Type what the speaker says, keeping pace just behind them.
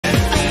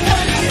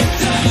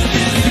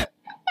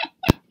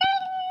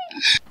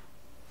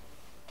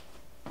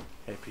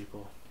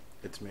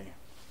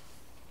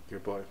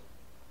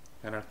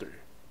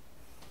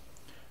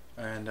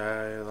and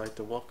I'd like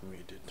to welcome you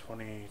to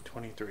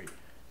 2023.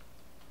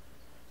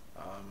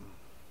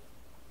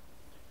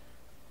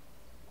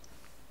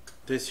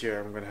 This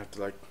year I'm gonna have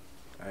to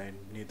I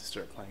need to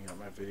start planning out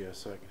my videos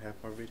so I can have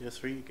more videos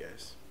for you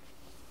guys.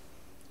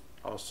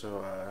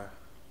 Also,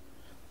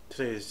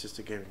 today is just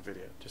a gaming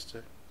video, just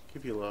to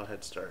give you a little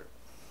head start.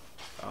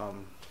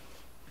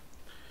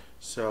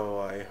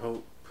 So I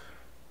hope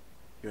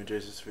you enjoy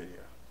this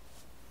video.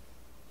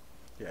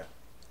 Yeah,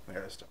 I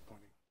gotta stop pointing.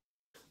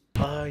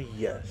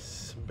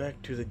 Yes,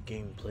 back to the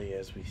gameplay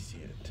as we see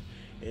it.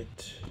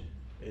 It's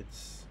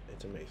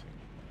amazing.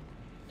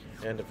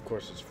 And of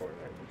course it's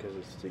Fortnite, because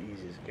it's the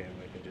easiest game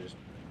I can just,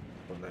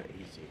 well, not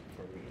easy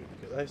for me,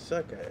 because I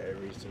suck at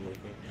every single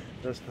game.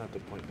 That's not the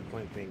point. The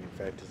point being, in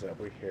fact, is that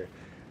we're here,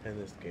 and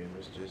this game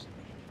is just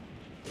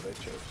what I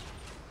chose.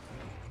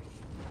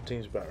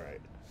 Seems about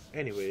right.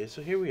 Anyway,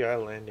 so here we are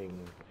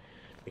landing,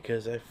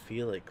 because I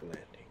feel like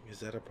landing. Is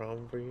that a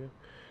problem for you?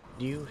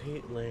 Do you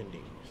hate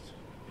landings?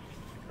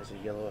 As a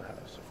yellow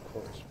house, of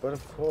course. But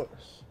of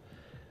course.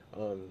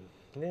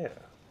 Yeah.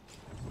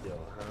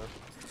 Yellow house.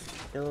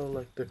 Yellow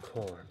like the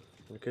corn.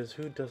 Because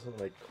who doesn't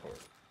like corn?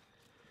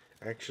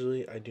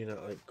 Actually, I do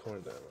not like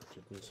corn that much.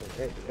 It's like,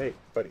 hey,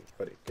 buddy,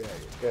 get out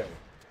of here,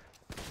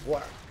 get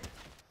out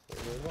of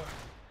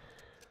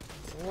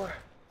here. What?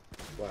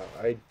 Wow,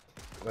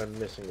 I'm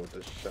missing with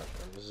this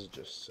shotgun. This is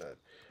just sad.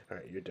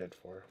 Alright, you're dead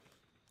for.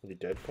 You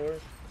dead for?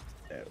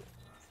 No.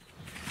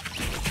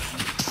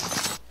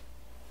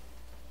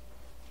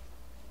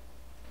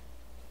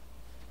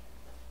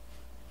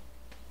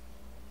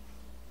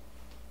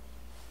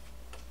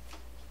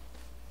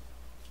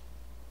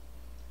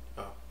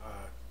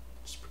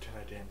 Just pretend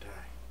I didn't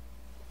die.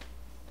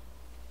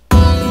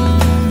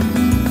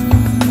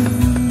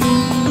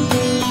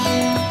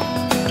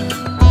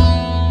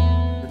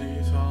 For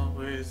these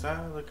hallways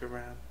I look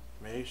around,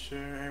 make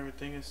sure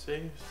everything is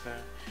safe.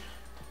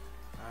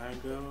 I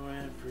go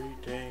every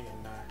day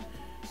and night.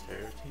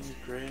 Everything's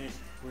great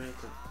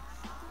with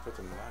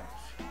a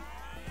life.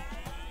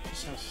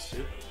 Just sounds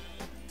stupid.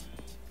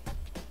 I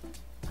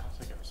don't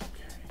think I was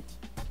okay.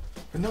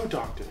 But no,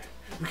 doctor,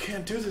 we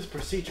can't do this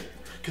procedure,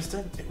 because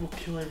then it will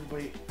kill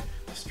everybody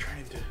that's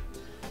trying to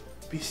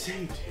be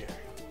saved here.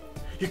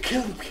 You're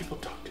killing people,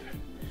 doctor.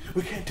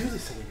 We can't do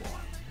this anymore.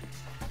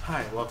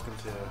 Hi, welcome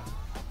to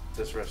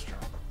this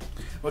restaurant.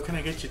 What can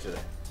I get you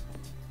today?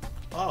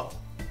 Oh,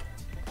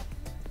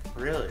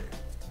 really?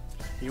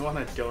 You want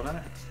a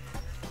donut?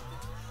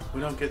 We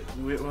don't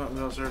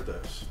serve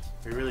those.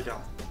 We really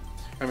don't.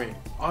 I mean,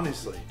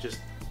 honestly, just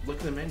look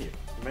at the menu.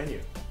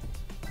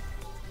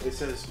 It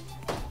says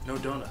no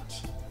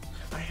donuts.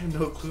 I have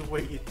no clue why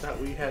you thought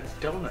we had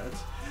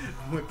donuts.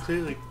 We're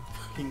clearly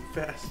fucking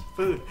fast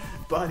food.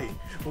 Buddy,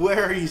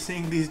 where are you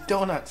seeing these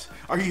donuts?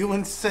 Are you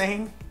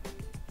insane?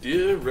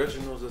 Dear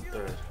Reginald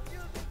III,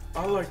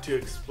 I'd like to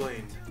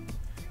explain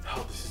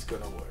how this is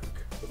gonna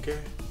work, okay?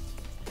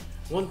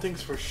 One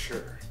thing's for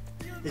sure,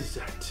 is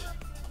that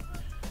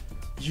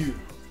you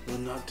will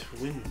not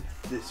win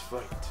this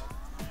fight.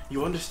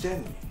 You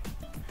understand me?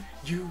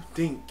 You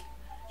think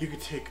you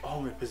could take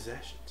all my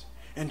possessions,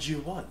 and you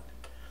won.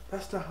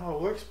 That's not how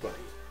it works,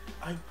 buddy.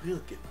 I will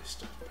get my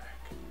stuff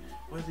back,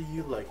 whether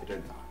you like it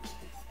or not.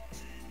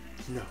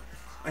 No,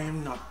 I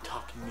am not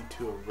talking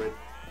to a red...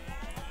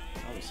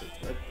 I almost said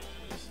red.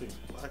 This thing's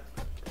black.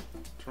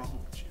 What's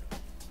wrong with you?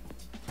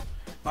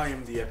 I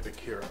am the epic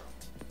hero.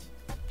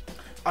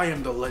 I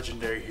am the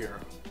legendary hero.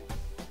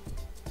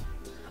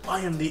 I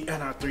am the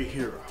NR3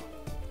 hero.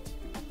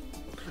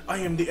 I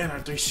am the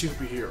NR3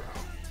 superhero.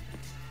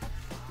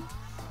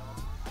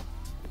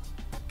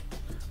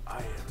 I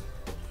am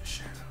the Blue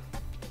Shadow.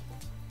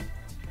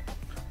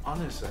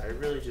 Honestly, I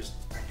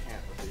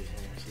can't with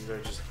these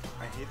names.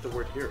 I hate the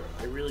word hero.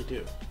 I really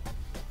do.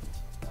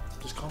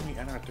 Just call me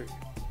NR3.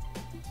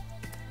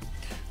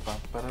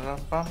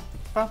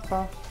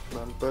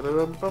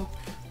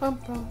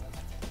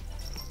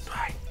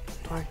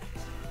 Try.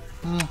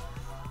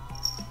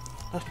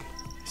 Look,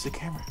 it's the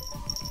camera.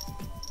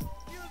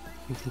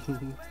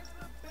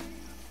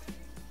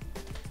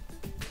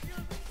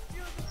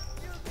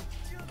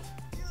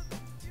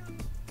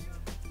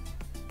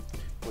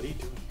 What are you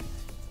doing?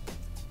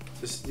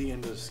 This is the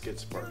end of the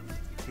skits part.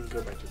 You can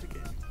go back to the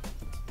gaming.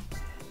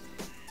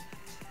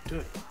 Do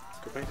it.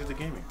 Go back to the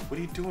gaming. What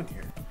are you doing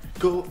here?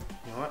 Go.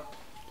 You know what?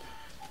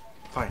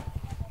 Fine.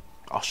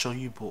 I'll show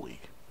you bully.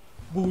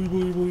 Bully,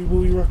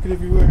 rocket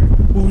everywhere.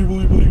 Bully,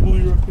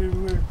 rocket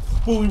everywhere.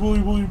 Bully,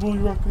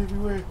 rocket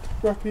everywhere.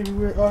 Rocket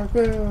everywhere. I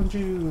found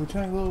you,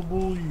 tiny little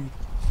bully.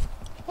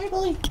 Hi,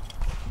 bully.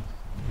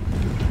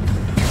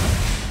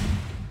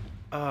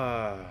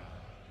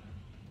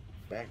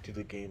 Back to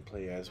the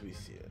gameplay as we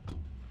see it.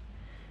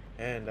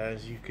 And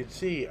as you can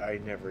see, I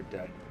never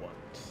died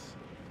once.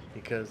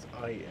 Because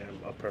I am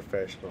a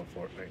professional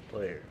Fortnite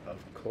player,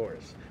 of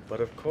course.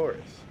 But of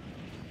course,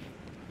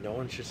 no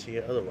one should see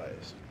it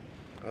otherwise.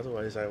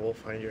 Otherwise, I will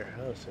find your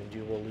house and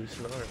you will lose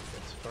an arm.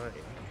 It's fine.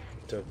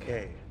 It's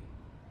okay.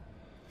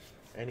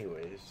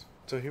 Anyways,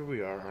 so here we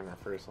are on our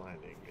first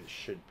landing. It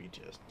should be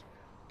just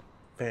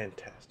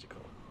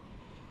Fantastical.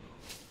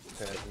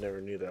 I never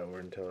knew that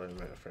word until I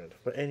met a friend.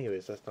 But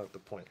anyways, that's not the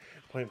point.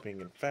 Point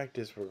being, in fact,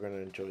 is we're going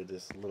to enjoy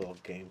this little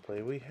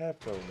gameplay we have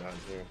going on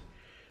here.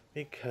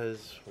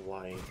 Because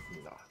why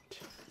not?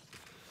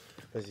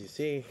 As you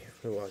see,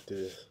 we walked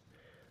through this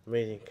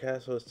amazing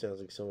castle. It sounds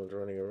like someone's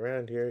running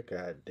around here.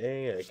 God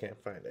dang it, I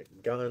can't find a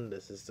gun.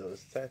 This is so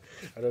sad.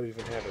 I don't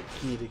even have a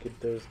key to get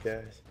those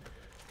guys.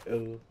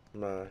 Oh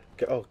my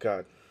god. Oh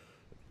god.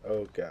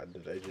 Oh god,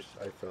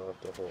 I fell off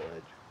the whole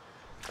edge.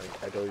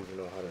 I don't even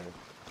know how to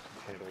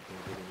handle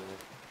things anymore.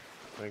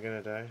 Am I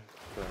gonna die?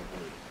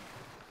 Probably.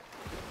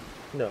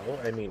 No,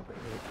 I mean,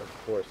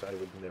 of course I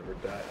would never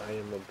die. I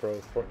am a pro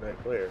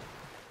Fortnite player.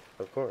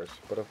 Of course,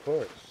 but of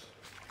course.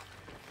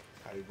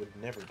 I would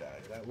never die.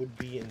 That would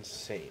be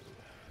insane.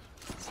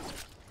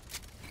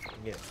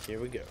 Yeah, here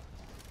we go.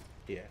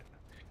 Yeah.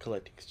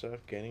 Collecting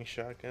stuff, getting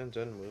shotguns,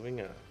 and moving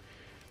on.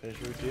 As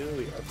we do,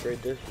 we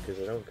upgrade this because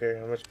I don't care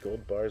how much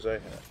gold bars I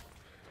have.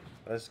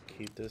 Let's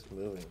keep this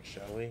moving,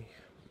 shall we?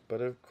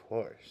 But of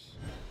course.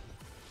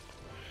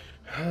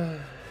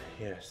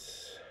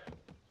 Yes.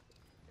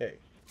 Hey,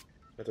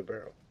 that's a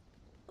barrel.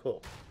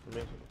 Cool.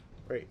 Amazing.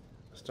 Great.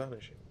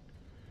 Astonishing.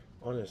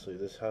 Honestly,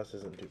 this house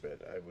isn't too bad.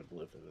 I would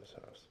live in this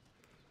house.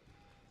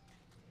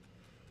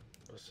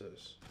 What's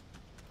this?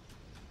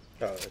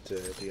 Oh, it's a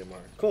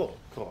DMR. Cool.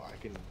 Cool. I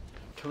can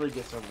totally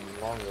get some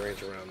long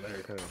range around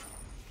there, kind of.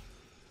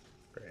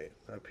 Great.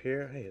 Up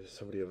here? Hey, there's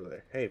somebody over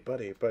there. Hey,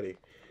 buddy.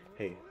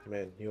 Hey,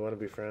 man, you want to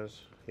be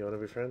friends? You want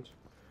to be friends?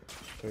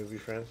 Can we be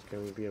friends?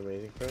 Can we be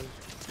amazing friends?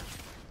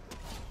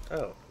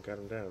 Oh, got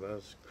him down. That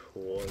was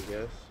cool, I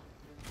guess.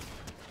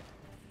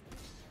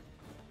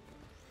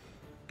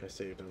 I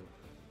saved him.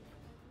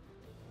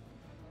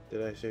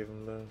 Did I save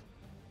him, though?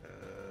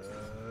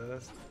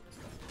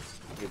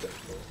 Get that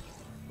cool.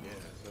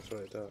 Yeah, that's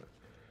what I thought.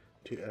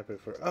 Too epic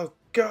for... Oh,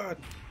 God!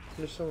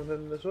 There's someone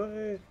heading this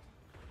way!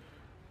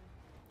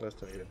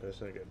 That's not good.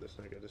 That's not good. That's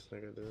not good. That's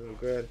not good. That's so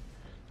good.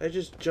 I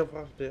just jump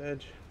off the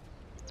edge.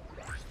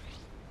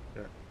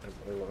 Yeah,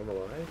 I'm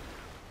alive?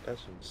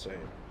 That's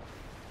insane.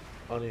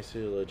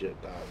 Honestly, legit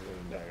thought I was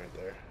gonna die right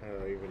there. I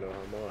don't even know how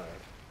I'm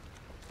alive.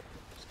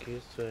 Just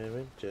keep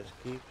swimming. Just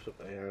keep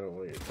swimming. I don't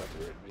want your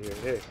copyright here.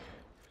 Hey,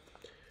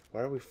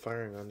 why are we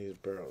firing on these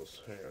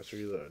barrels? Hey, let's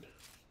reload.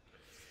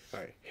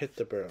 Alright, hit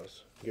the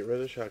barrels. Get rid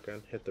of the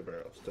shotgun. Hit the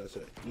barrels. That's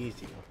it.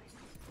 Easy.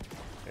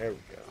 There we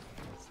go.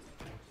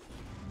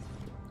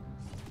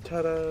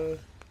 Ta-da!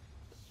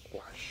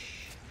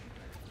 Flash.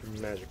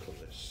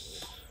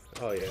 Magicalness.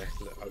 Oh yeah,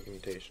 the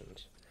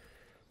augmentations.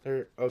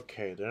 They're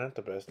okay. They're not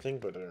the best thing,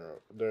 but they're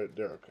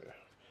okay.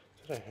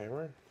 Is that a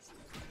hammer?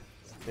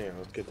 Yeah,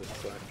 let's get the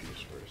slap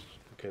juice first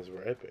because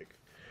we're epic.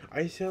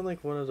 I sound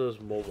like one of those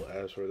mobile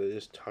apps where they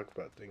just talk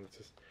about things.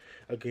 Just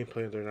a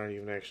gameplay they're not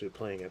even actually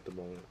playing at the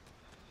moment.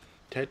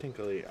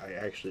 Technically, I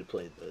actually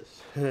played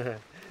this,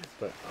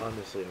 but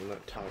honestly, I'm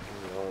not talking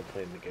while I'm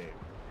playing the game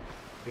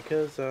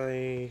because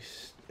I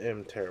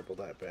am terrible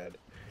that bad,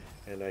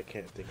 and I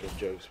can't think of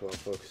jokes while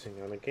focusing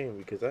on a game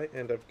because I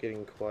end up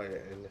getting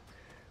quiet and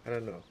I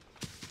don't know.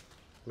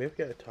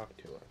 Maybe I talk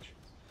too much.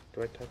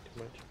 Do I talk too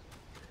much?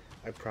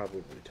 I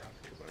probably talk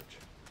too much.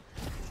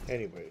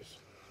 Anyways,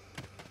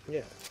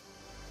 yeah.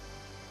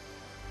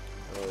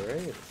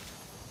 Alright.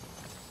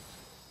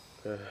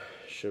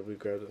 Should we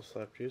grab that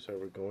slap juice? Are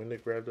we going to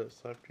grab that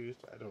slap juice?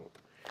 I don't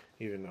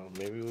even know.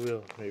 Maybe we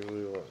will. Maybe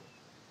we won't.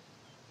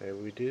 Maybe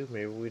we do.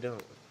 Maybe we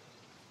don't.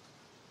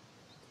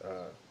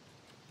 Where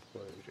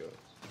did we go?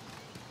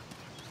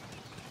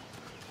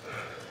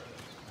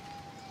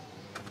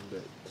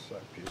 That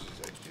slap juice is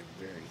actually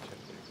very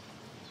tempting.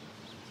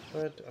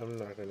 But I'm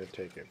not going to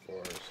take it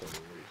for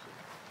some reason.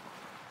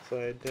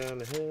 Slide down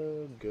the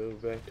hill, go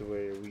back to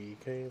where we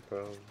came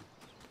from.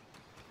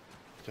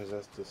 Because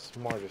that's the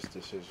smartest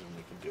decision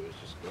we can do, is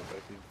just go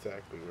back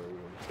exactly where we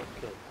went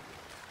to kill.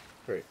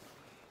 Great.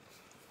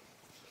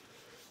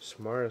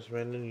 Smartest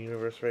man in the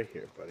universe right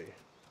here, buddy.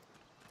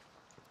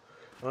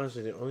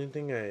 Honestly, the only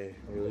thing I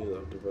really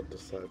loved about the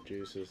slap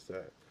juice is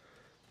that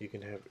you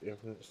can have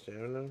infinite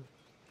stamina.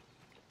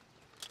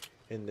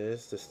 In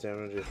this, the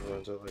stamina just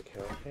runs out like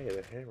hell. Hey,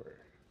 the hammer.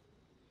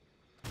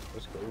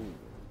 Let's go.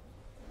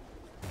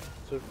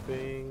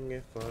 Surfing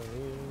and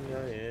flying,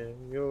 I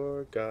am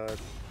your god.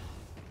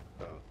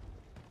 Oh.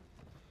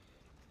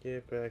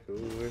 Get back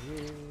over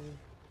here.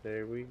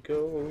 There we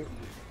go.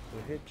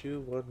 We'll hit you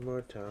one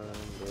more time,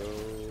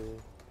 bro.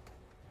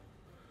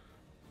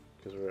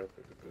 Because we're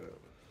epic with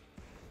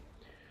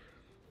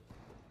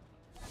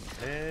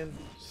that. And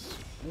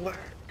slack.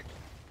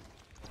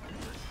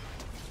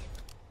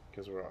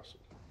 Because we're awesome.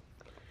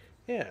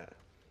 Yeah.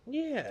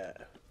 Yeah.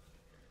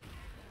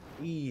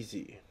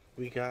 Easy.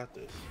 We got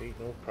this. Ain't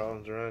no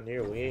problems around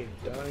here. We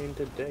ain't dying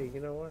today.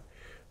 You know what?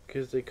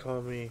 Because they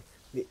call me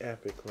the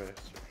Epic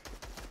Master.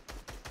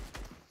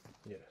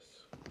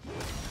 Yes.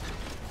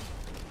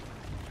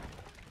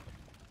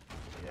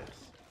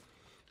 Yes.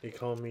 They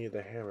call me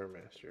the Hammer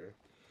Master.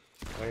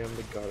 I am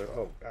the god of...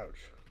 Oh,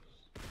 ouch.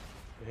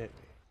 It hit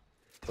me.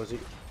 Was he...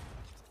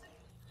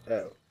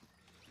 Oh.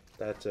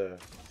 That's a...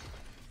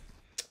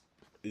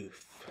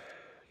 Oof.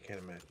 Can't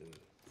imagine.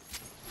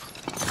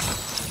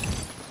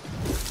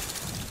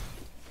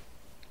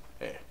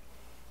 Hey,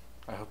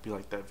 I hope you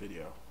liked that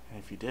video. And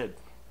if you did,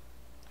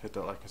 hit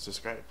that like and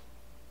subscribe.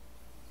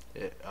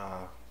 That'd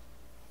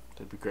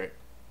be great.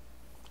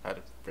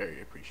 I'd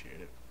very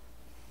appreciate it.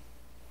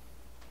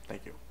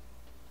 Thank you.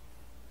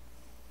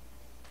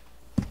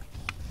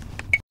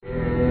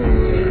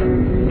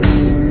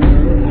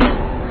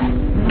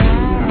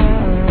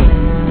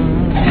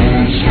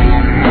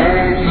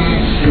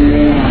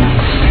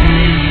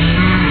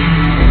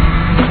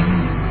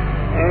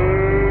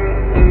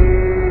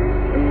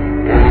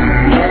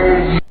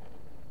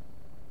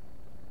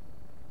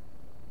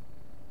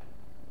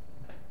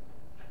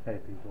 Hey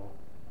people,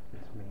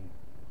 it's me,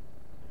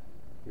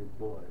 your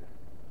boy,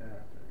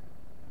 Arthur,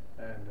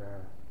 and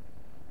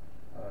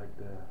I'd like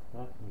to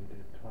welcome you to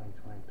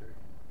 2023.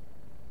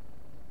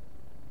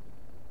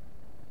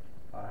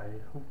 I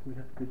hope we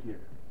have a good year,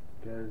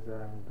 because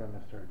I'm going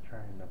to start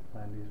trying to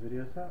plan these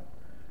videos out,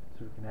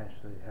 so we can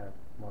actually have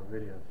more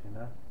videos, you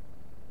know,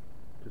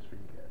 just for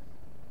you guys.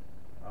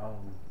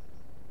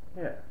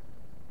 Yeah.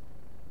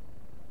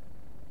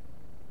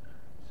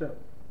 So,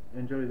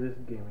 enjoy this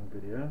gaming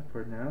video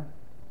for now,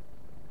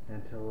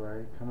 until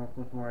I come up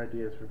with more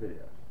ideas for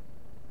videos.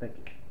 Thank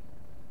you.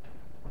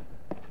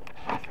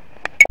 I'd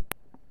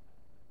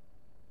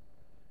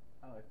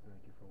like to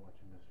thank you for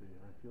watching this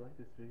video. If you like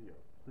this video,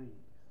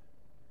 please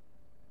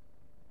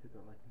hit the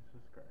like and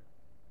subscribe.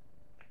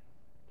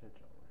 Catch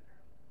y'all later.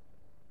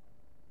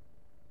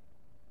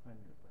 I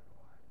knew it.